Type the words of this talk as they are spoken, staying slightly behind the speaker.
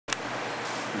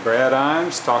Brad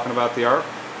Imes talking about the ARP.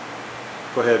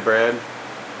 Go ahead, Brad.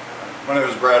 My name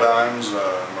is Brad Imes.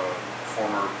 I'm a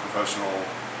former professional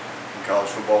college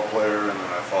football player, and then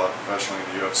I fought professionally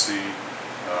in the UFC.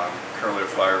 I'm currently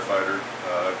a firefighter.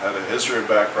 I've had a history of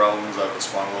back problems. I have a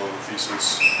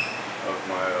spondylolisthesis of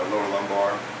my lower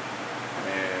lumbar,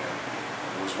 and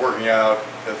I was working out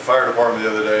at the fire department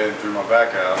the other day and threw my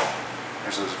back out.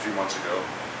 Actually, it was a few months ago,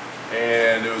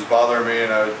 and it was bothering me,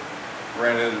 and I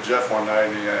ran into Jeff one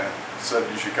night, and he said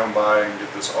you should come by and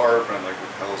get this ARP, and I'm like, what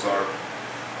the hell is ARP?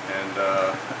 And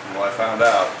well, I found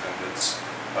out, and it's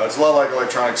a lot like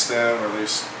electronic stim, or at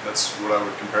least that's what I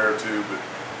would compare it to, but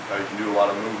you can do a lot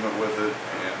of movement with it,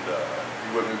 and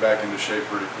you whip me back into shape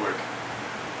pretty quick.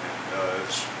 And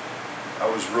I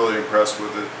was really impressed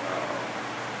with it.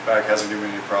 Back hasn't given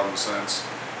me any problems since,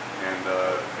 and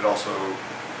it also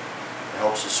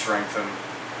helps to strengthen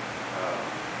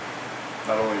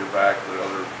not only your back, but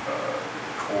other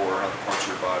core and other parts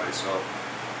of your body. So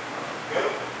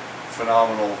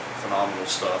phenomenal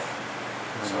stuff.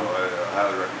 So I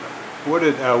highly recommend it. What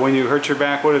did when you hurt your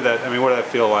back? What did that? I mean, what did that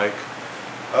feel like?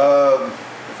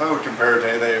 If I would compare it to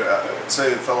anything, I'd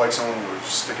say it felt like someone was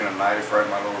sticking a knife right in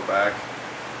my lower back,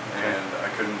 and I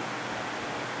couldn't.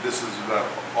 This is about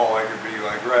all I could be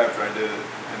like right after I did it.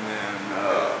 And then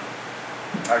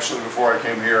actually, before I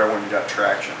came here, I went and got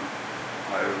traction.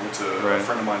 I went to a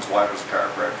friend of mine's wife was a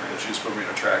chiropractor, and she just put me in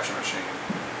a traction machine.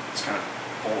 It's kind of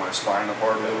pulled my spine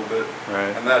apart a little bit,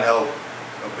 and that helped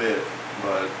a bit.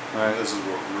 But this is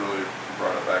what really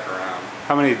brought it back around.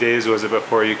 How many days was it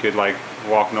before you could like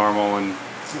walk normal? And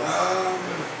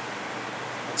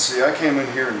let's see, I came in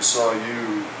here and saw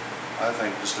you, I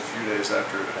think, just a few days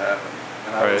after it had happened,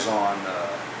 and I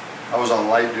was on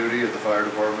light duty at the fire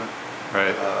department.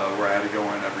 Where I had to go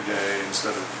in every day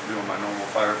instead of doing my normal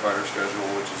firefighter schedule,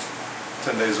 which is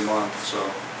 10 days a month, so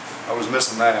I was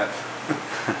missing that.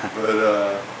 But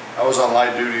I was on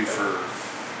light duty for,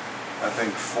 I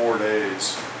think, 4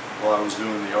 days while I was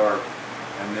doing the ARP,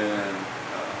 and then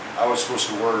I was supposed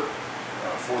to work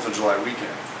 4th of July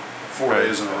weekend, 4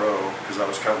 days in a row, because I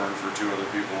was covering for 2 other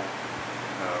people.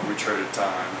 We traded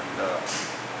time,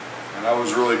 and I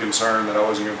was really concerned that I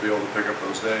wasn't going to be able to pick up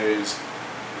those days,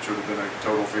 which would have been a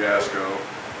total fiasco.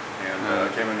 And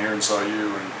I came in here and saw you,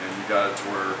 and you got it to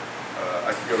where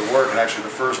I could go to work. And actually,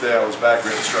 the first day I was back, we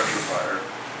had a structure fire,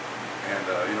 and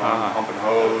you know, I'm pumping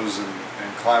hose and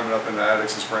climbing up into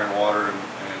attics and spraying water and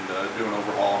doing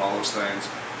overhaul and all those things,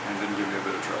 and it didn't give me a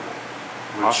bit of trouble.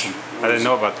 Awesome! I didn't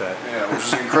know about that. Yeah, which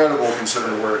is incredible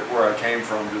considering where I came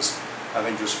from. I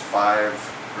think just 5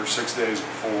 or 6 days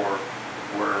before,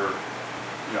 where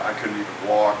I couldn't even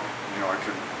walk. I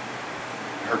couldn't.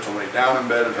 It hurt to lay down in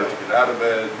bed, it hurt to get out of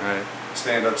bed,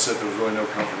 stand up, sit. There was really no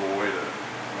comfortable way to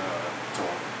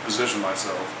position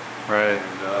myself. And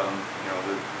that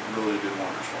really did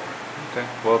wonders for me. Okay.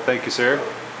 Well, thank you, sir.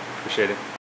 Appreciate it.